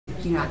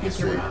you know,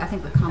 I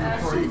think with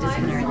Common Core, the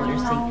disciplinary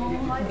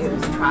literacy, it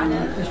was tried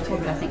and pushed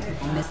forward, but I think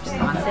people missed the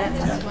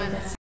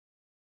concept.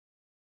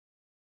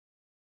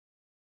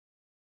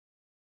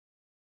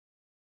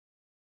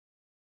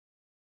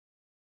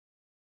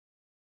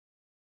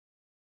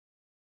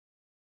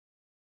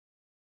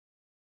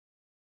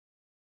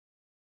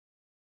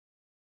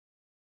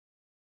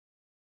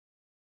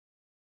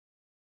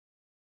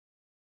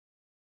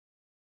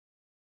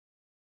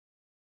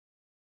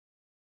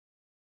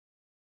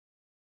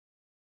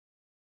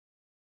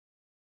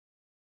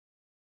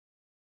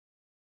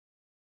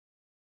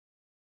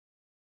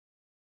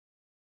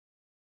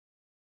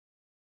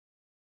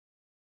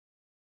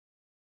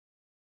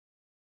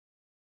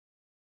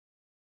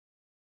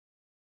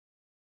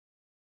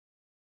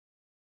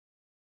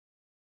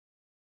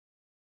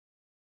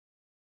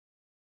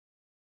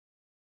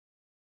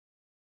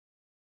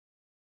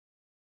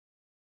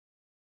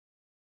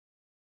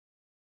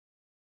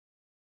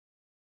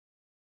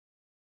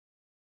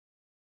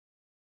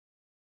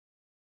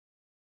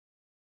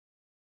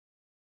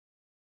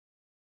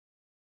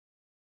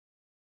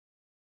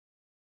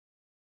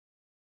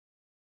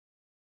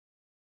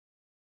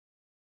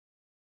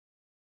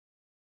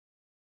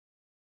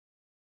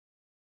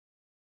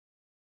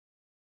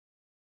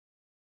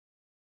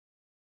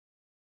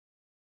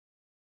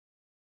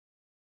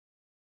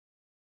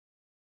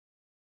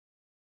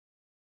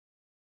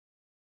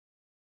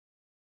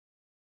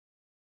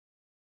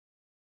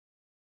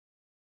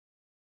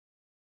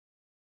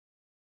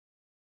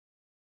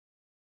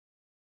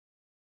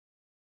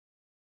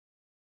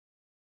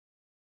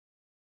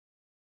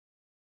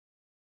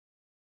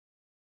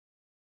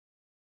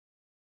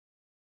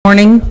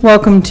 Morning.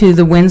 Welcome to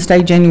the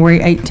Wednesday, January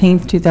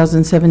 18th,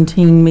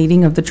 2017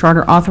 meeting of the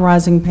Charter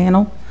Authorizing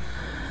Panel.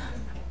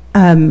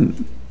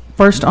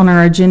 First on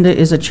our agenda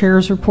is a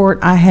chair's report.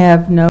 I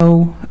have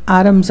no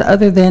items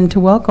other than to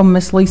welcome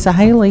Miss Lisa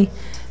Haley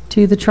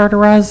to the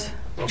Charter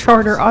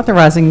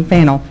Authorizing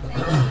Panel.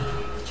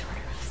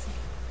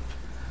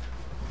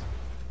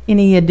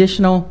 Any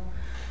additional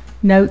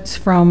notes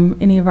from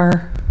any of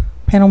our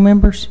panel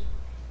members?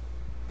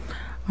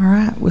 All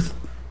right.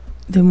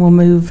 Then we'll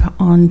move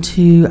on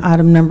to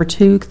item number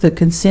 2, the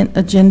consent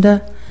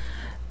agenda,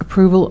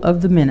 approval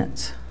of the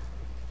minutes.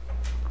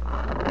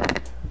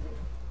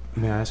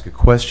 May I ask a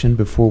question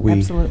before we?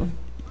 Absolutely.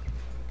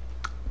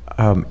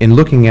 In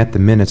looking at the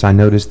minutes, I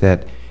noticed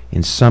that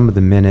in some of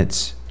the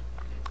minutes,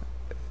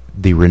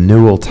 the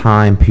renewal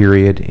time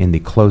period in the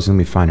closing, let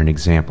me find an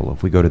example.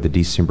 If we go to the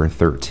December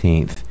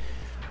 13th,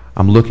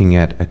 I'm looking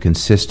at a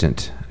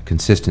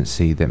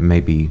consistency that may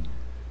be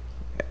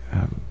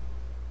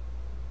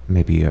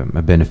maybe a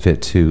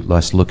benefit to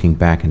us looking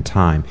back in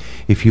time.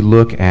 If you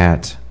look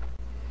at,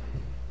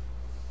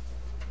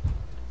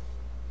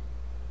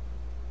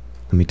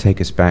 let me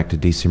take us back to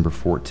December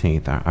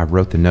 14th. I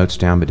wrote the notes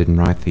down but didn't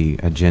write the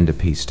agenda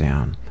piece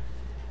down.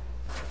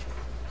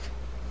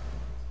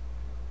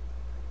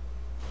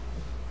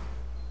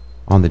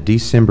 On the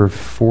December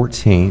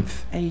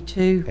 14th,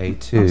 A2.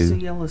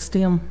 A2.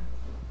 STEM.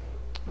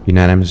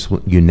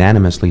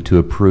 Unanimously to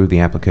approve the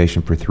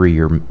application for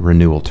 3-year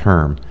renewal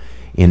term.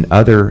 In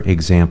other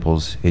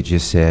examples, it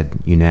just said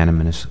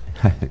unanimous,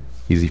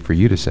 easy for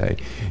you to say,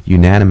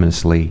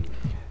 unanimously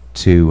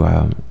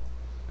to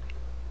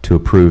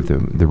approve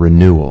the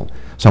renewal.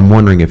 So I'm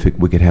wondering if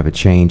we could have a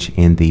change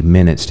in the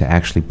minutes to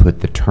actually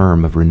put the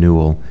term of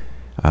renewal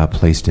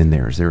placed in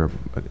there. Is there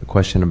a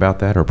question about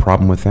that or a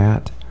problem with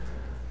that?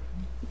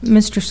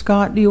 Mr.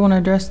 Scott, do you want to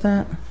address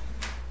that?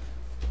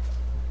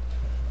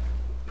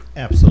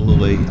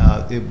 Absolutely.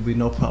 It would be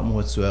no problem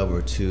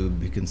whatsoever to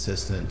be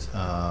consistent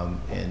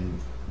in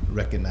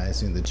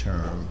recognizing the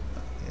term.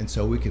 And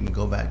so we can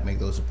go back, make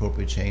those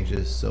appropriate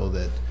changes so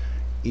that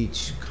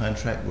each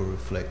contract will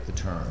reflect the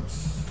term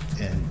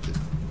and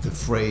the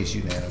phrase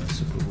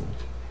unanimous approval.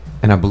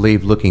 And I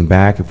believe looking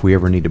back, if we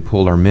ever need to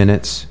pull our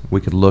minutes,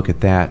 we could look at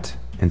that.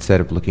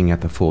 Instead of looking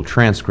at the full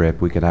transcript,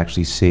 we could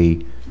actually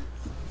see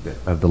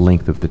of the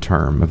length of the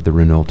term, of the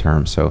renewal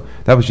term. So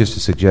that was just a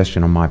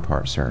suggestion on my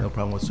part, sir. No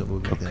problem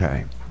whatsoever.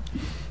 Okay.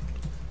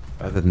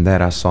 Other than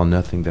that, I saw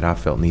nothing that I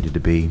felt needed to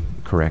be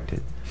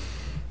corrected.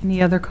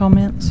 Any other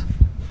comments?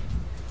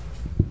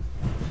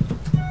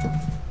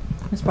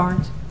 Ms.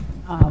 Barnes?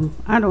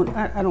 I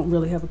don't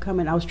really have a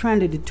comment. I was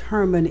trying to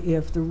determine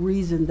if the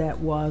reason that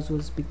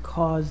was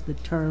because the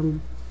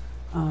term,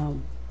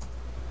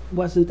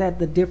 wasn't that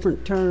the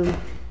different term,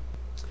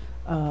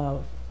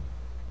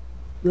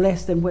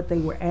 less than what they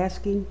were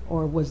asking,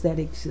 or was that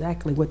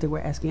exactly what they were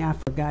asking? I've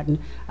forgotten.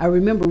 I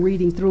remember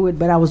reading through it,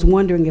 but I was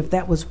wondering if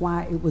that was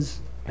why it was.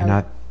 And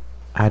I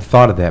had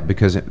thought of that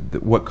because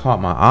what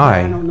caught my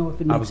eye, I don't know if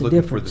it makes I was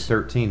looking for the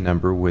 13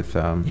 number with,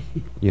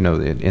 you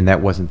know, and that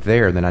wasn't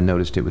there. Then I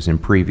noticed it was in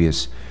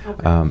previous.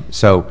 Okay.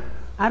 So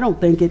I don't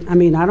think it. I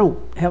mean, I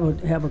don't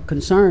have a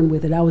concern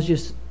with it.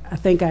 I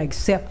think I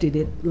accepted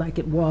it like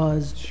it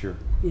was. Sure.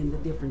 In the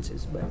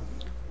differences, but.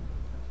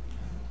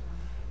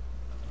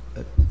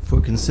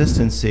 for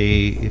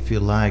consistency, if you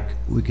like,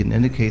 we can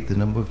indicate the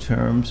number of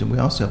terms, and we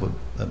also have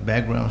a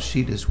background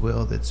sheet as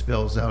well that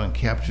spells out and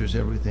captures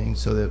everything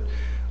so that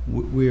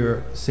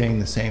we're saying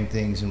the same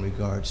things in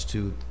regards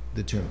to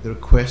the term. The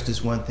request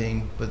is one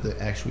thing, but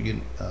the actual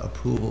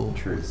approval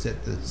would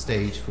set the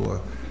stage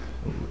for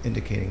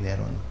indicating that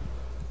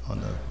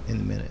in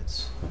the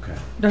minutes. Okay.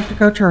 Dr.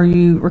 Coach, are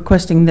you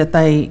requesting that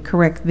they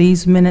correct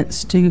these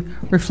minutes to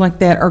reflect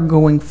that, or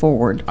going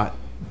forward?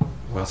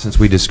 Well, since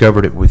we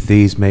discovered it with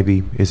these,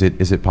 maybe is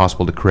it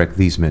possible to correct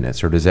these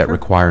minutes, or does that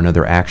require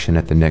another action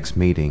at the next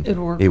meeting? It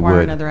will require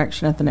another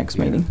action at the next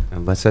meeting.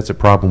 Unless that's a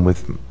problem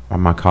with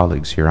my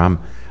colleagues here,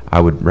 I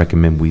would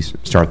recommend we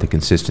start the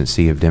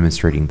consistency of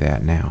demonstrating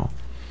that now.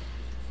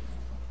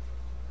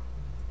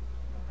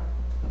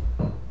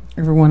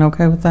 Everyone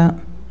okay with that?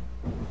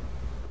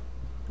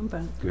 I'm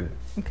fine. Good.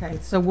 Okay,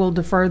 so we'll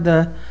defer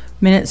the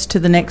minutes to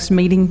the next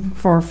meeting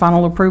for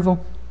final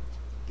approval?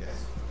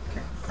 Yes.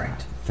 Okay,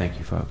 great. Thank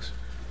you, folks.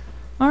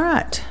 All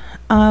right.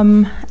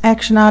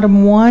 Action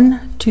item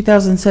 1,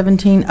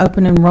 2017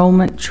 open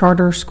enrollment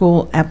charter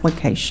school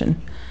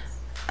application.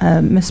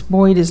 Ms.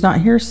 Boyd is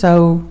not here,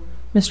 so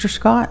Mr.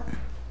 Scott?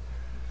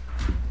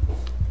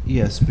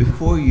 Yes,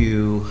 before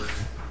you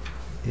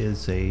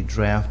is a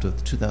draft of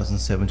the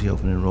 2017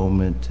 open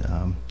enrollment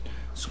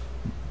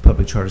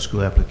public charter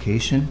school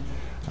application.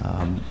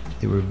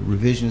 There were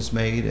revisions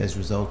made as a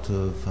result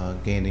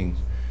of gaining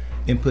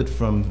input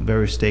from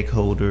various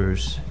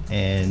stakeholders,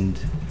 and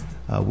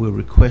we're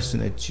requesting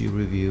that you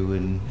review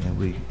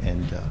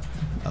and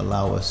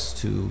allow us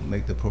to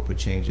make the appropriate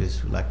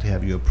changes. We'd like to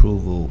have your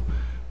approval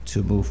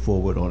to move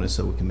forward on it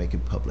so we can make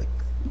it public.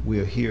 We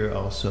are here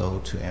also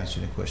to answer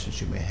any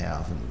questions you may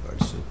have in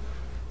regards to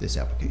this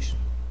application.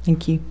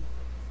 Thank you.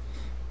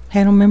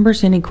 Panel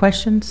members, any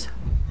questions?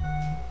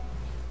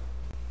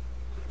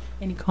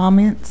 Any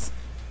comments?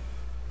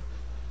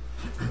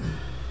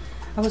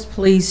 I was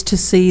pleased to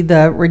see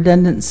the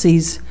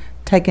redundancies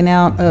taken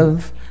out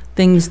of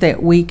things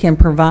that we can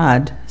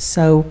provide.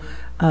 So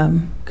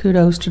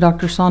kudos to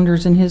Dr.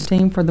 Saunders and his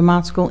team for the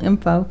My School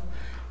info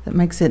that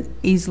makes it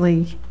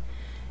easily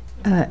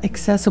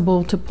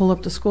accessible to pull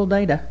up the school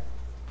data.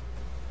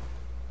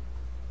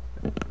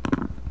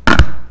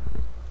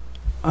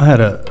 I had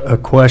a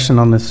question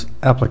on this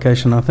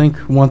application. I think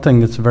one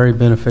thing that's very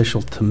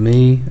beneficial to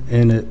me,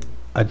 and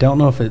I don't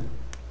know if it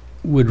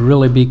would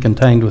really be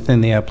contained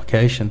within the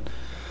application,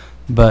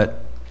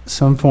 but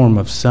some form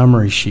of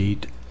summary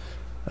sheet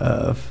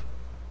of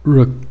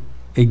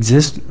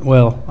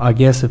well, I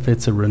guess if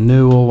it's a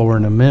renewal or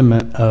an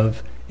amendment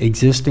of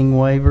existing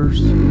waivers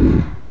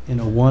in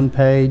a one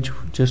page,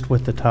 just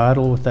with the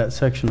title, with that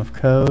section of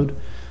code,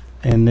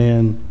 and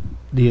then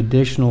the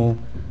additional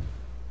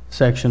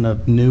section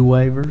of new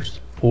waivers,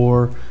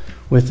 or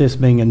with this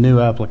being a new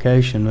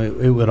application,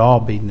 it would all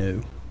be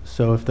new.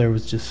 So if there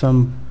was just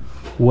some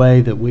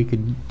way that we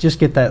could just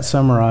get that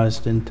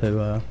summarized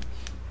into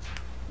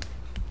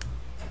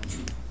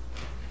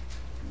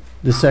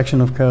the section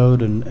of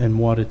code and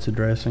what it's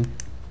addressing.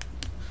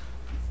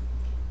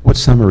 What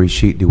summary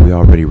sheet do we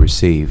already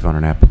receive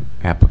on an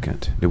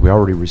applicant? Did we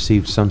already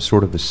receive some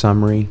sort of a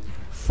summary?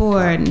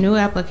 For new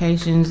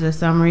applications, the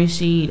summary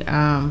sheet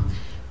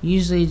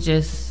usually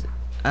just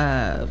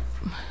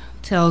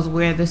tells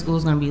where the school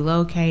is going to be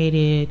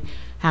located,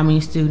 how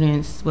many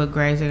students, what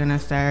grades they're going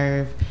to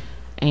serve,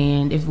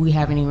 and if we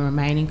have any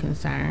remaining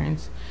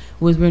concerns.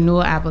 With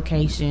renewal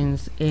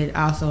applications, it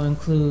also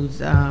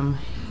includes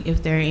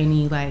if there are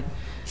any like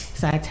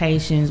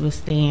citations with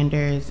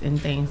standards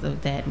and things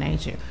of that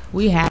nature.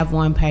 We have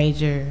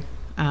one-pager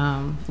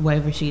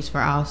waiver sheets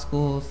for all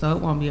schools, so it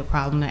won't be a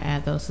problem to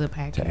add those to the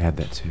package. To add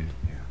that too,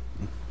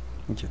 yeah.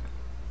 Thank you.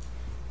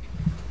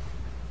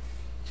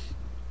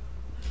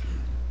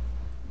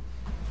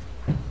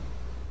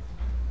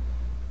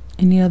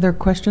 Any other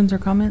questions or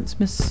comments,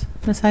 Miss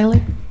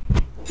Haley?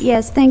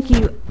 Yes, thank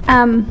you.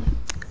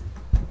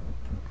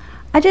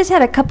 I just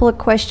had a couple of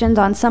questions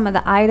on some of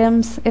the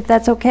items, if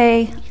that's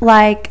okay.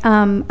 Like,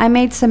 I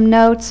made some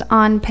notes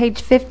on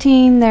page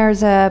 15.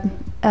 There's a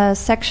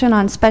section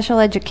on special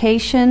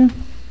education.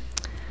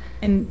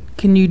 And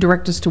can you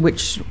direct us to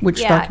which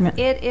document?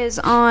 Yeah, it is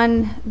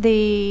on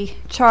the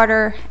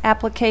charter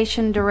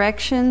application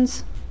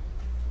directions.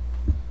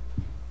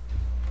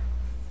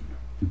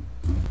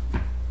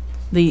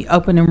 The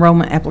open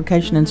enrollment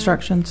application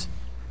instructions?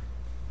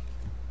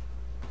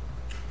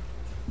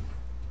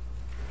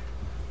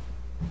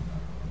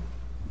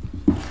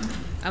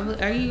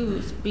 Are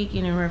you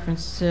speaking in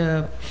reference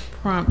to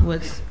prompt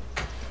what's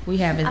we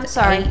have is I'm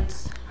sorry.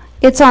 8?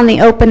 It's on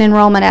the open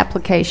enrollment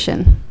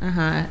application.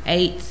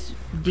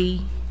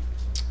 8D.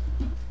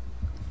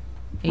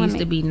 It used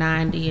to be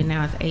 9D and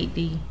now it's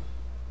 8D.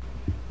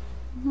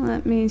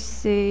 Let me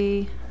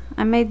see.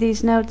 I made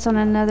these notes on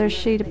another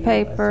sheet of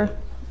paper.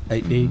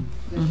 8D.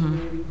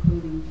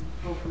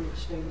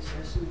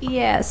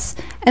 Yes,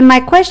 and my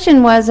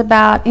question was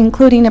about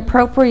including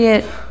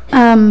appropriate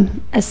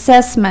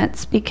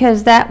assessments,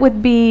 because that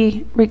would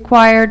be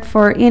required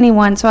for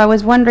anyone. So I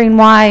was wondering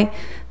why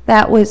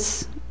that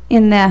was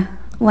in the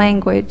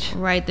language.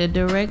 Right, the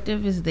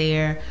directive is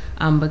there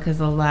because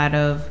a lot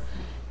of,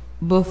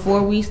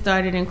 before we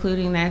started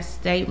including that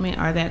statement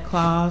or that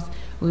clause,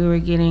 we were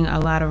getting a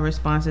lot of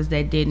responses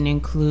that didn't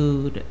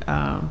include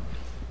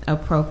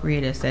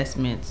appropriate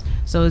assessments.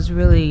 So it's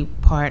really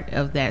part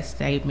of that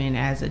statement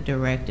as a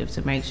directive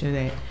to make sure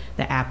that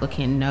the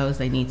applicant knows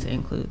they need to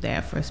include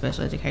that for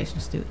special education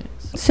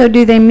students. So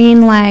do they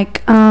mean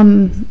like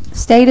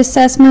state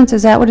assessments?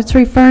 Is that what it's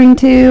referring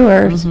to,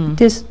 or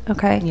just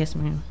okay? Yes,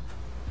 ma'am.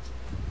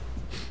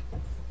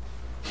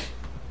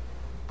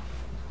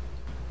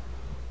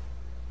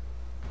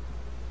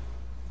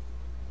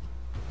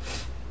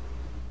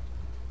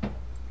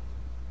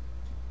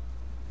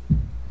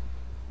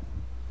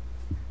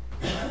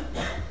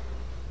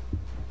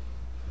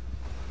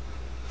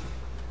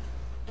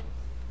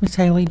 Ms.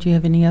 Haley, do you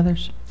have any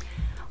others?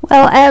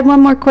 Well, I had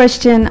one more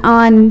question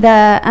on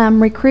the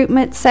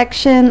recruitment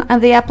section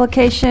of the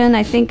application.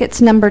 I think it's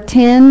number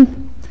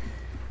 10,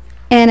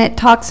 and it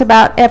talks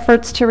about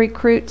efforts to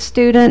recruit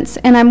students.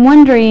 And I'm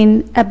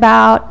wondering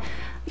about,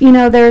 you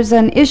know, there's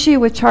an issue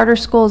with charter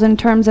schools in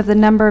terms of the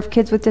number of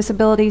kids with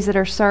disabilities that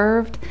are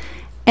served.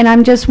 And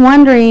I'm just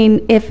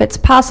wondering if it's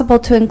possible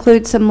to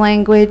include some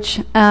language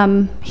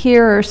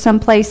here or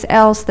someplace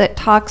else that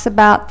talks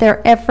about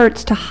their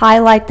efforts to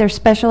highlight their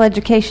special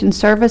education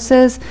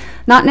services,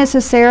 not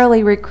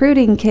necessarily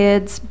recruiting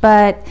kids,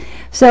 but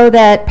so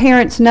that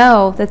parents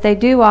know that they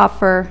do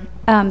offer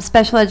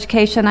special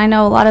education. I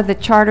know a lot of the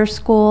charter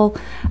school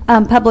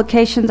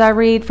publications I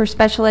read for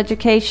special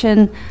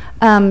education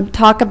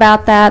talk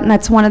about that, and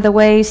that's one of the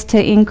ways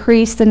to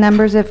increase the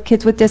numbers of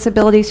kids with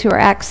disabilities who are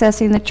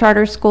accessing the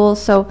charter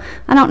schools. So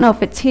I don't know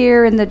if it's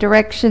here in the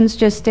directions,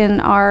 just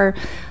in our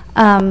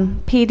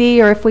PD,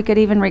 or if we could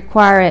even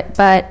require it,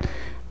 but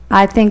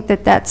I think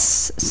that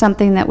that's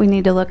something that we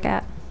need to look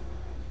at.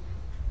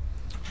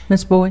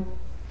 Ms. Boyd?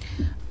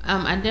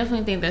 I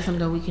definitely think that's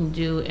something we can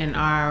do in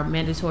our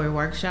mandatory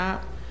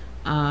workshop.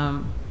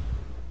 And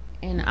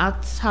I'll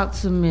talk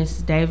to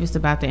Ms. Davis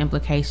about the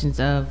implications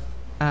of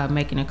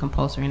making it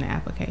compulsory in the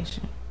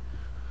application.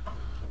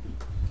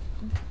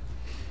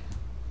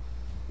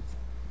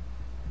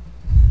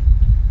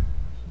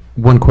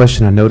 One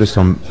question I noticed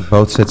on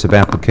both sets of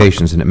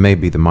applications, and it may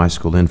be the My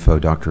School Info,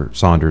 Dr.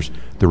 Saunders,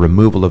 the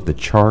removal of the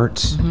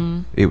charts.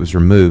 It was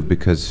removed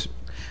because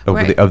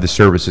of the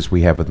services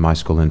we have with My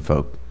School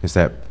Info. Was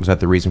that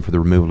the reason for the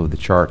removal of the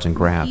charts and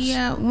graphs?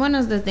 Yeah, one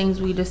of the things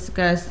we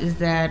discussed is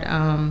that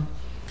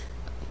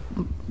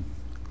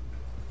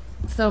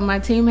so my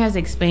team has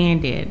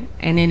expanded,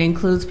 and it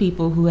includes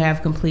people who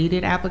have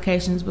completed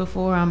applications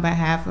before on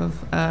behalf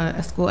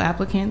of school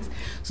applicants.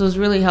 So it's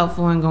really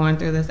helpful in going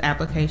through this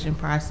application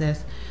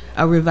process,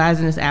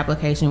 revising this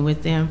application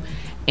with them.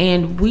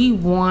 And we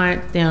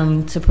want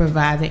them to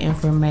provide the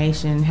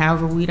information.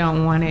 However, we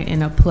don't want it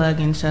in a plug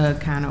and chug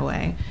kind of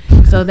way.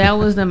 So that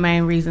was the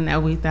main reason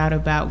that we thought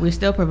about. We're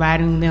still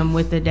providing them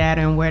with the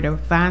data and where to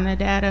find the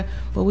data,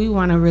 but we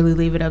want to really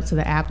leave it up to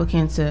the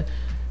applicant to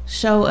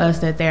show us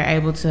that they're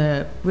able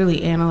to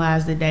really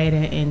analyze the data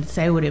and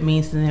say what it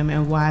means to them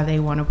and why they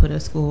want to put a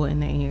school in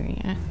the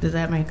area. Does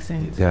that make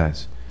sense? It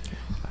does.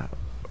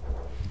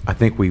 I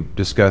think we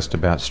discussed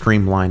about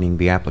streamlining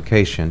the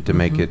application to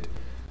make it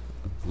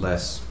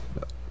less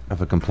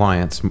of a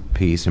compliance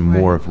piece and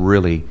more of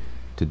really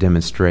to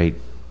demonstrate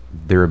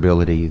their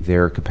ability,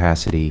 their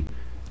capacity,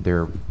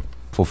 their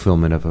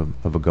fulfillment of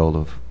a goal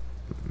of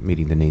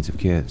meeting the needs of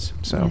kids.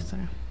 So, yes,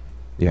 sir.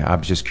 Yeah, I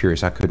was just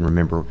curious. I couldn't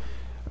remember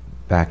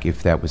back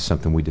if that was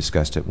something we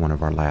discussed at one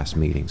of our last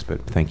meetings,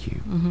 but thank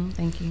you.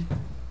 Thank you.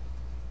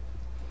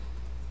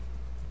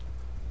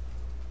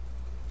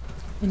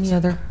 Any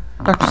other?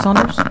 Dr.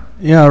 Saunders?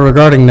 Yeah,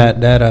 regarding that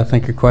data, I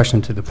think a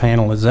question to the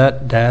panel, is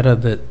that data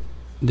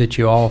that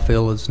you all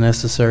feel is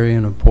necessary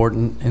and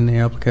important in the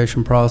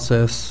application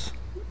process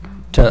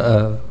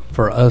to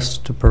for us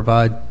to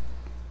provide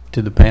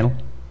to the panel?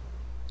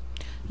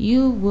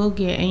 You will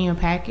get in your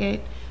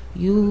packet,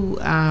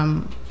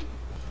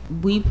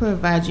 we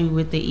provide you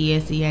with the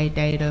ESEA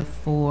data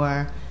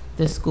for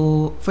the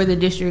school, for the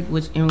district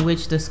in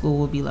which the school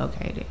will be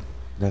located.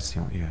 That's the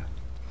only, yeah.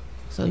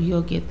 So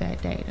you'll get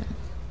that data.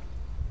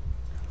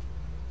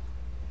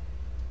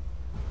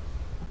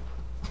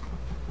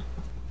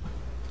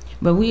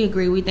 But we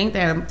agree, we think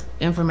that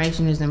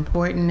information is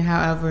important.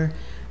 However,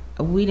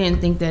 we didn't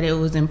think that it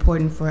was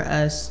important for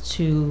us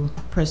to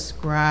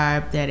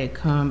prescribe that it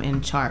come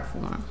in chart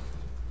form.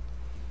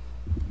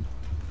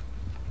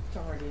 It's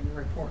already in the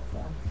report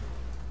form.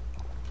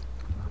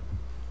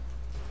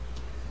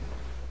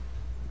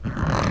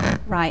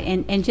 Right,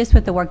 and just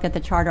with the work that the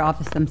charter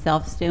office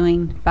themselves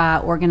doing by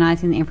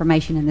organizing the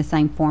information in the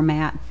same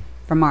format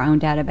from our own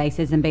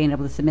databases and being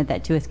able to submit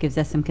that to us gives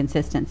us some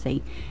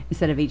consistency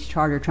instead of each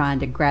charter trying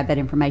to grab that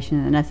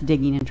information and us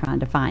digging and trying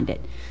to find it.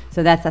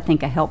 So that's, I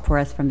think, a help for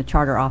us from the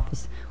charter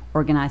office,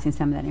 organizing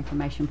some of that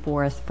information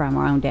for us from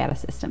our own data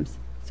systems.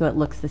 So it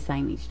looks the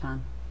same each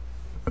time.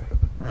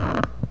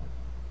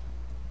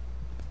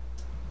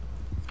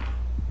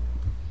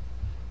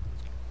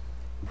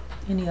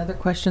 Any other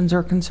questions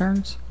or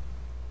concerns?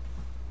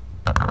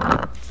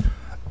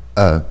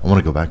 I want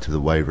to go back to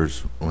the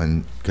waivers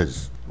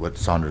because what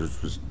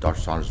Dr.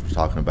 Saunders was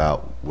talking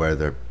about,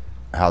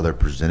 how they're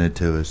presented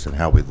to us and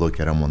how we look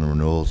at them on the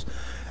renewals,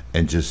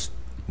 and just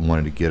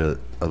wanted to get a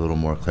little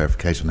more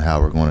clarification on how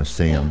we're going to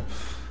see them.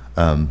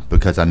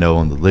 Because I know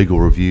on the legal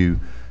review,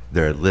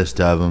 there are a list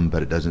of them,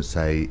 but it doesn't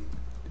say,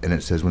 and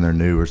it says when they're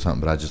new or something,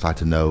 but I'd just like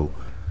to know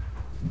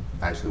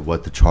actually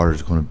what the charter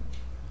is going to,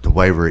 the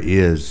waiver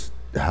is,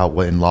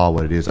 what in law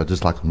what it is. I'd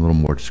just like a little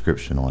more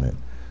description on it.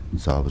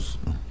 So I was...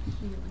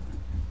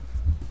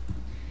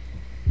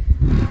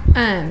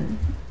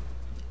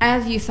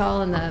 As you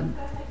saw in the,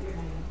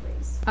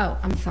 oh,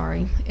 I'm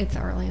sorry, it's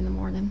early in the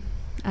morning.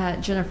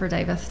 Jennifer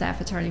Davis,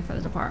 staff attorney for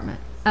the department.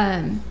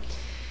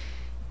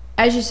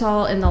 As you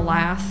saw in the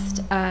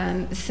last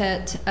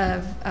set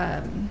of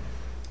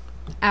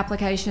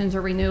applications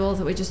or renewals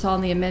that we just saw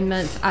in the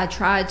amendments, I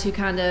tried to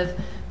kind of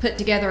put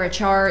together a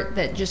chart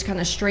that just kind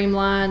of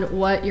streamlined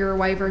what your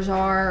waivers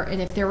are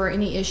and if there were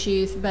any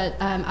issues. But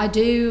I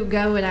do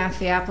go and ask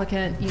the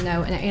applicant, and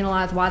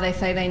analyze why they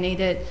say they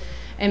need it,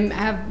 and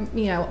have,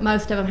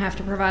 most of them have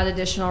to provide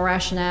additional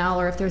rationale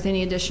or if there's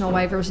any additional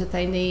waivers that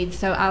they need.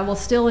 So I will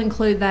still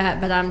include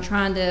that, but I'm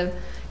trying to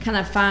kind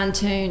of fine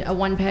tune a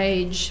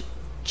one-page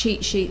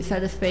cheat sheet, so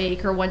to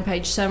speak, or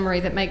one-page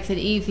summary that makes it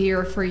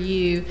easier for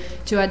you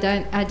to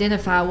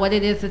identify what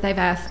it is that they've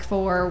asked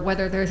for,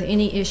 whether there's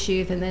any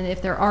issues, and then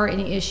if there are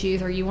any issues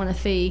or you want to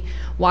see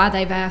why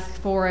they've asked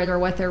for it or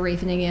what their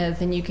reasoning is,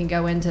 then you can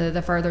go into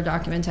the further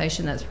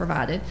documentation that's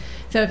provided.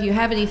 So if you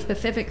have any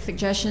specific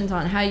suggestions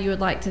on how you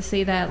would like to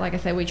see that, like I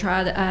said, we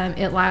tried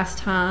it last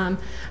time.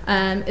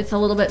 It's a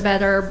little bit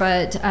better,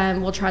 but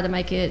we'll try to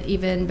make it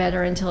even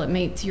better until it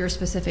meets your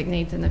specific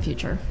needs in the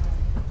future.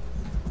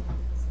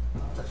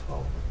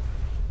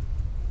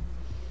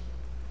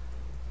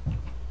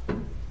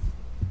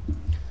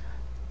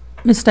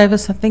 Ms.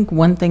 Davis, I think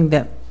one thing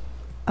that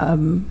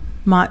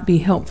might be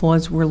helpful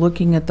as we're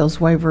looking at those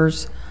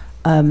waivers,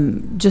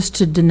 just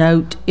to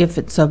denote if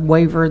it's a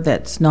waiver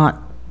that's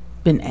not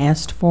been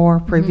asked for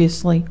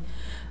previously,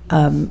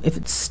 if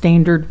it's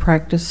standard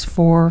practice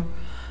for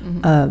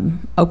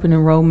open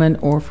enrollment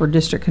or for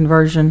district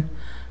conversion.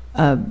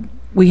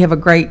 We have a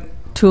great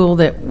tool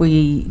that we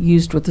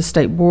used with the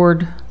state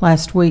board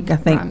last week, I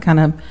think kind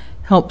of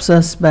helps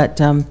us,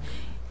 but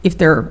if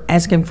they're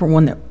asking for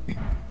one that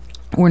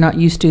we're not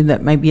used to,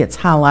 that maybe it's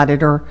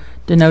highlighted or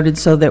denoted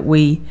so that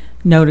we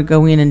know to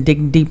go in and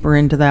dig deeper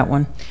into that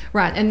one.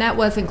 Right, and that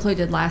was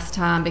included last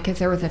time because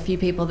there was a few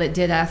people that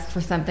did ask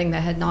for something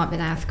that had not been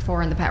asked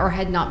for in the past, or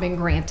had not been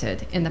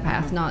granted in the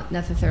past, not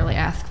necessarily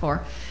asked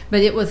for.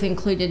 But it was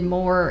included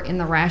more in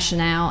the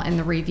rationale and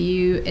the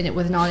review, and it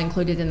was not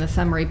included in the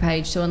summary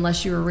page. So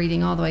unless you were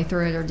reading all the way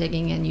through it or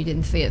digging in, you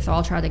didn't see it. So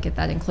I'll try to get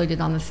that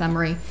included on the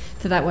summary,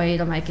 so that way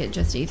it'll make it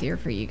just easier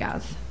for you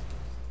guys.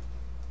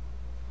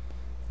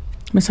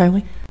 Ms.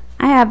 Haley?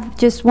 I have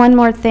just one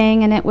more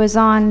thing, and it was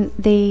on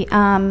the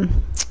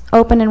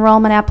open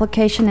enrollment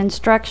application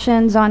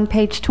instructions on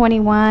page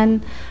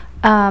 21,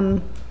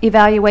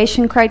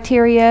 evaluation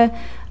criteria.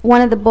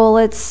 One of the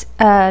bullets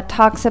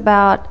talks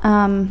about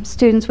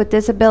students with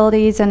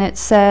disabilities, and it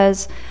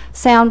says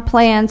sound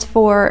plans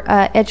for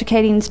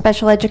educating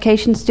special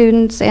education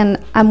students,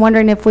 and I'm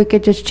wondering if we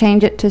could just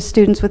change it to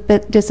students with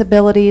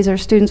disabilities or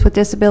students with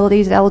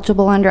disabilities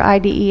eligible under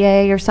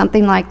IDEA or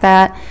something like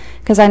that,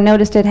 because I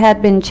noticed it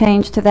had been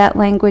changed to that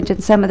language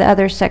in some of the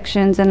other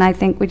sections, and I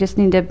think we just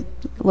need to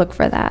look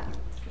for that.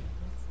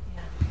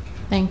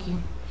 Thank you.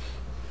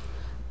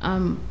 I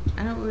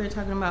know we were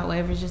talking about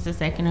waivers just a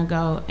second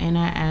ago, and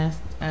I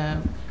asked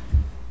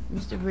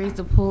Mr. Breeze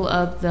to pull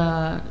up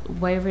the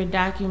waiver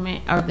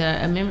document, or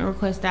the amendment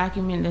request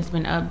document that's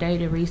been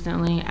updated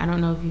recently. I don't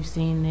know if you've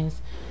seen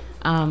this,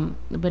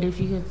 but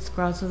if you could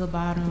scroll to the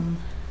bottom.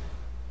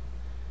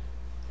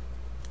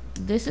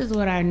 This is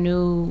what our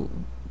new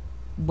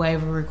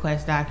waiver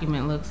request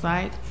document looks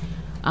like.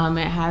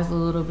 It has a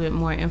little bit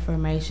more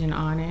information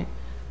on it.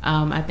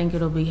 I think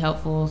it'll be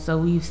helpful. So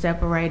we've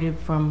separated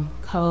from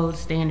code,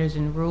 standards,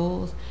 and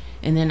rules,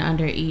 and then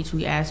under each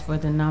we ask for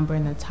the number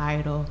and the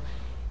title,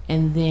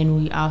 and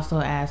then we also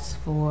ask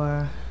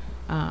for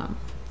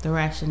the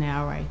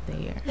rationale right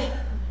there.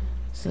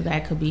 So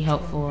that could be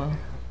helpful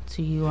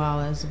to you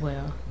all as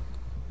well.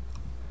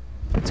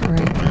 That's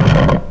great.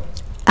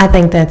 I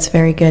think that's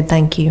very good.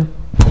 Thank you.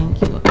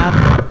 Thank you.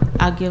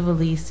 I'll give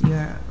Elise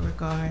your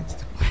regards.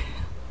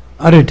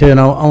 I do too, and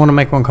I want to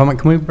make one comment.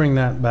 Can we bring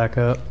that back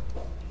up?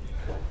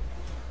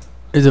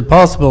 Is it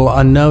possible,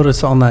 I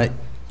notice on that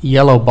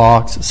yellow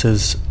box it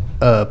says,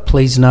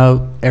 please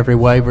note every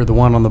waiver, the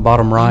one on the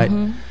bottom right,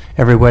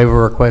 every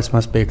waiver request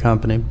must be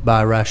accompanied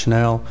by a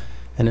rationale,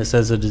 and it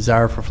says a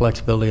desire for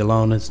flexibility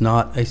alone is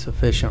not a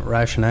sufficient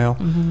rationale.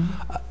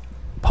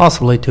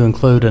 Possibly to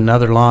include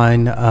another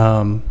line,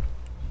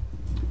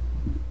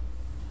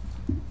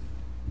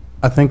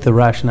 I think the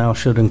rationale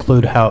should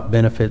include how it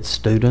benefits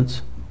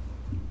students.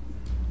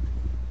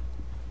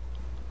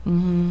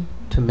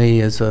 To me,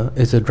 is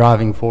a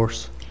driving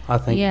force. I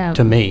think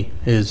to me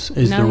is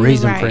the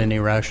reason for any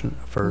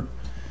waiver.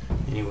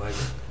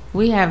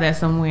 We have that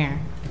somewhere.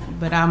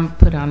 but I'm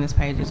put on this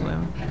page as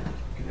well.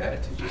 You add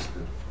it to just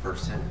the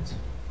first sentence.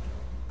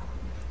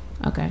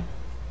 Okay.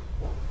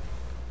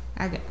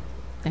 Thank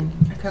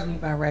you. Accompanied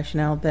by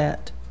rationale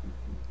that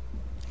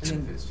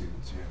Benefit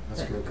students, yeah.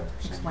 That's good, Dr.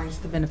 Sanders. explains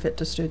the benefit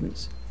to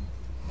students.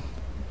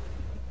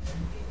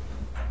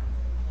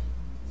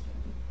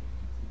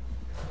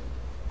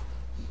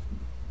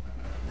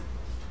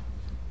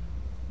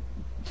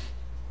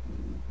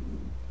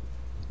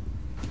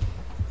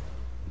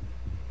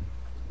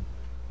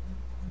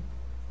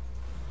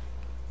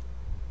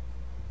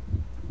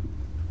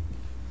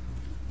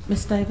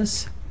 Ms.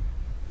 Davis?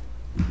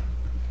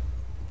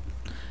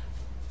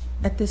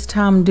 At this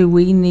time, do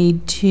we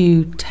need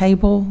to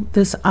table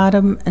this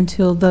item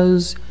until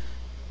those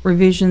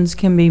revisions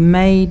can be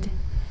made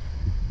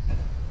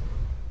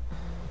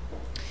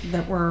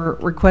that were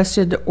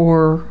requested,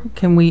 or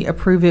can we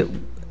approve it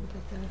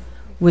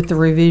with the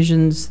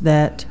revisions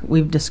that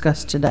we've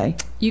discussed today?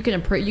 You can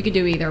approve, you can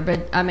do either,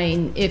 but I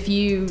mean, if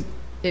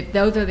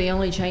those are the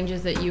only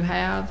changes that you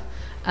have,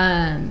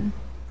 and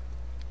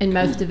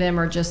most of them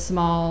are just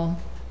small,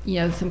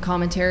 some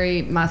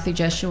commentary, my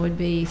suggestion would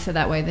be, so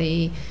that way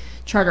the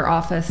charter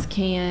office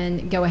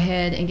can go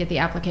ahead and get the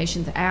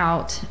applications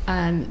out,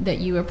 that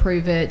you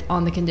approve it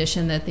on the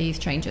condition that these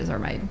changes are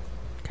made.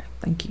 Okay,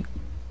 thank you.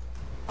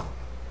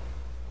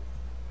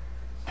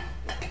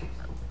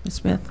 Ms.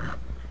 Smith?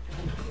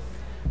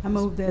 I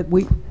move that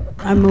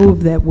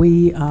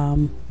we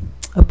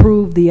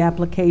approve the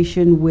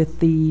application with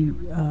the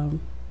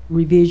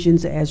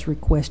revisions as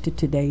requested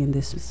today in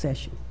this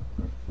session.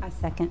 I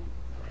second.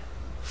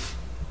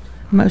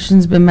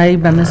 Motion's been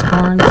made by Ms.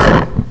 Barnes,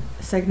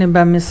 seconded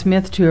by Ms.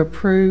 Smith to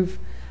approve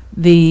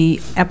the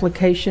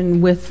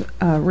application with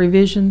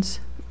revisions.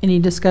 Any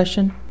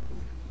discussion?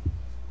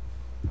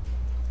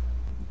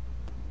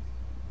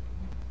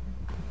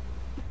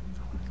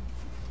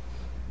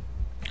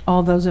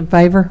 All those in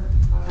favor?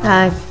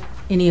 Aye.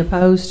 Any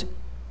opposed?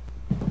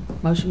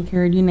 Motion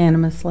carried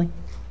unanimously.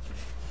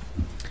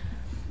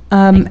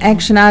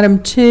 Action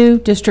item 2,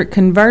 district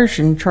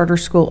conversion charter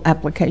school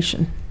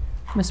application.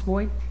 Ms.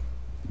 Boyd?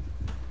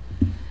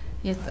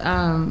 Yes,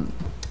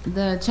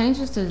 the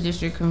changes to the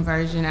district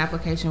conversion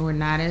application were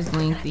not as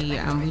lengthy.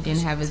 We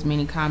didn't have as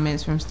many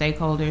comments from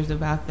stakeholders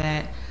about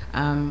that,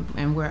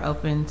 and we're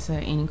open to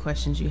any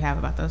questions you have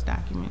about those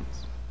documents.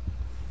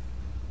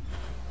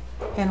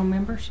 Panel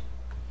members?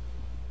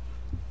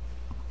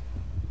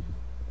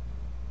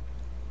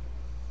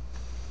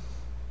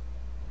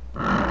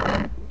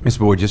 Ms.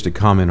 Boyd, just a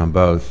comment on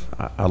both.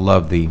 I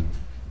love the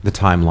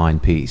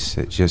timeline piece.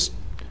 It's just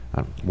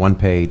one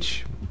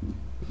page.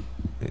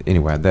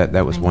 Anyway,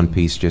 that was one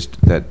piece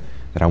just that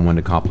I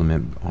wanted to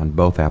compliment on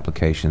both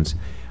applications.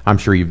 I'm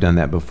sure you've done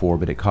that before,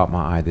 but it caught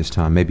my eye this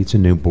time. Maybe it's a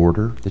new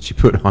border that you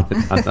put on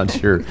it. I'm not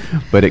sure,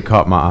 but it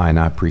caught my eye, and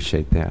I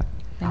appreciate that.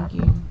 Thank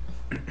you.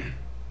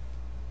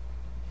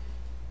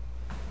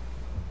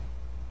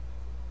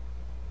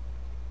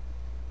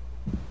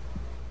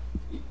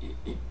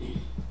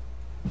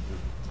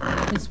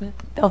 Ms. Smith?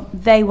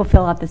 They will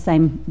fill out the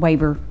same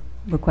waiver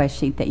request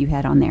sheet that you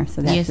had on there,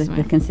 so that's Yes, the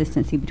ma'am.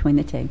 consistency between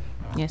the two.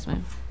 Yes,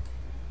 ma'am.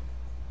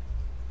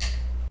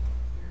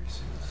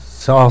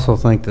 So I also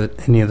think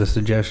that any of the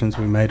suggestions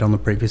we made on the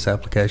previous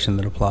application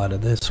that apply to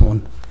this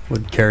one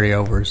would carry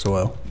over as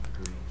well.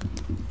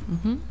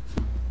 Mm-hmm.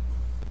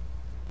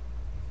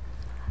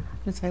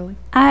 Ms. Haley?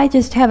 I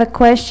just have a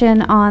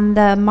question on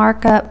the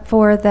markup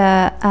for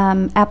the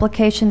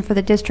application for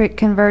the district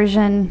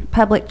conversion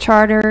public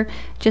charter,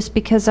 just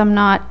because I'm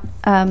not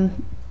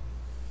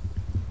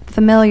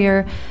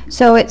familiar.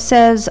 So it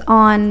says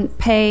on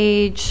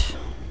pages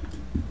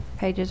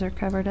are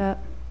covered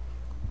up,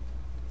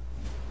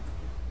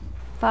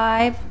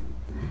 5,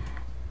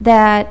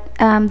 that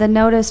the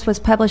notice was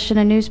published in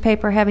a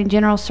newspaper having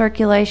general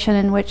circulation,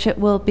 in which it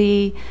will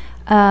be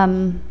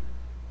that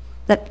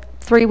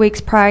 3 weeks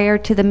prior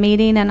to the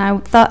meeting, and I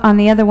thought on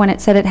the other one it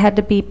said it had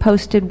to be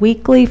posted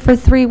weekly for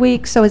 3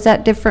 weeks. So is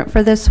that different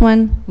for this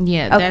one?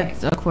 Yeah, Okay.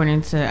 that's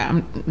according to,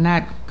 I'm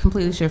not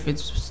completely sure if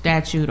it's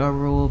statute or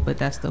rule, but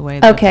that's the way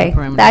that Okay, the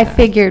parameters I are.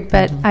 figured,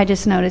 but I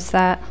just noticed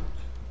that.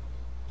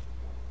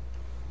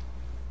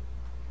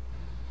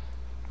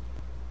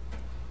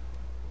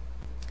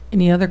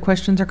 Any other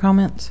questions or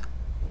comments?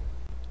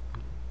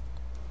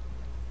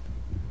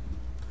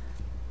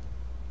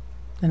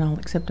 Then I'll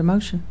accept a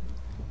motion.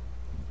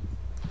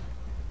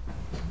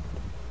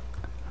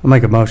 I'll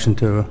make a motion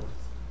to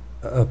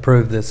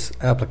approve this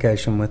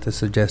application with the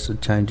suggested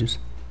changes.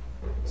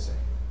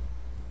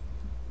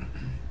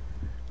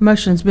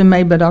 Motion's been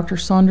made by Dr.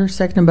 Saunders,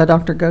 seconded by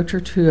Dr.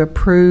 Gocher to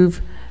approve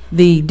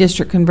the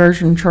district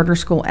conversion charter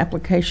school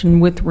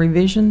application with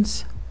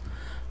revisions.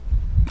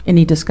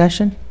 Any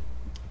discussion?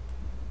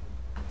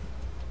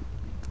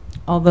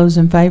 All those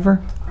in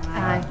favor?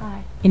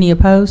 Aye. Any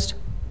opposed?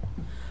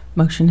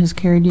 Motion has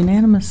carried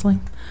unanimously.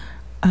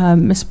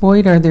 Ms.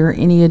 Boyd, are there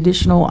any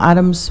additional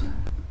items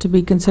to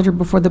be considered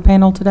before the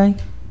panel today?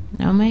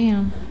 No,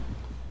 ma'am.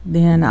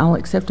 Then I'll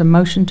accept a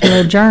motion to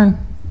adjourn.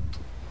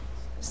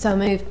 So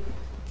moved.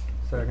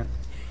 Second.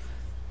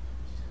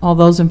 All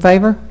those in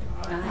favor?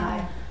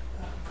 Aye.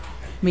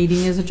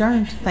 Meeting is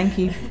adjourned. Thank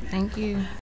you. Thank you.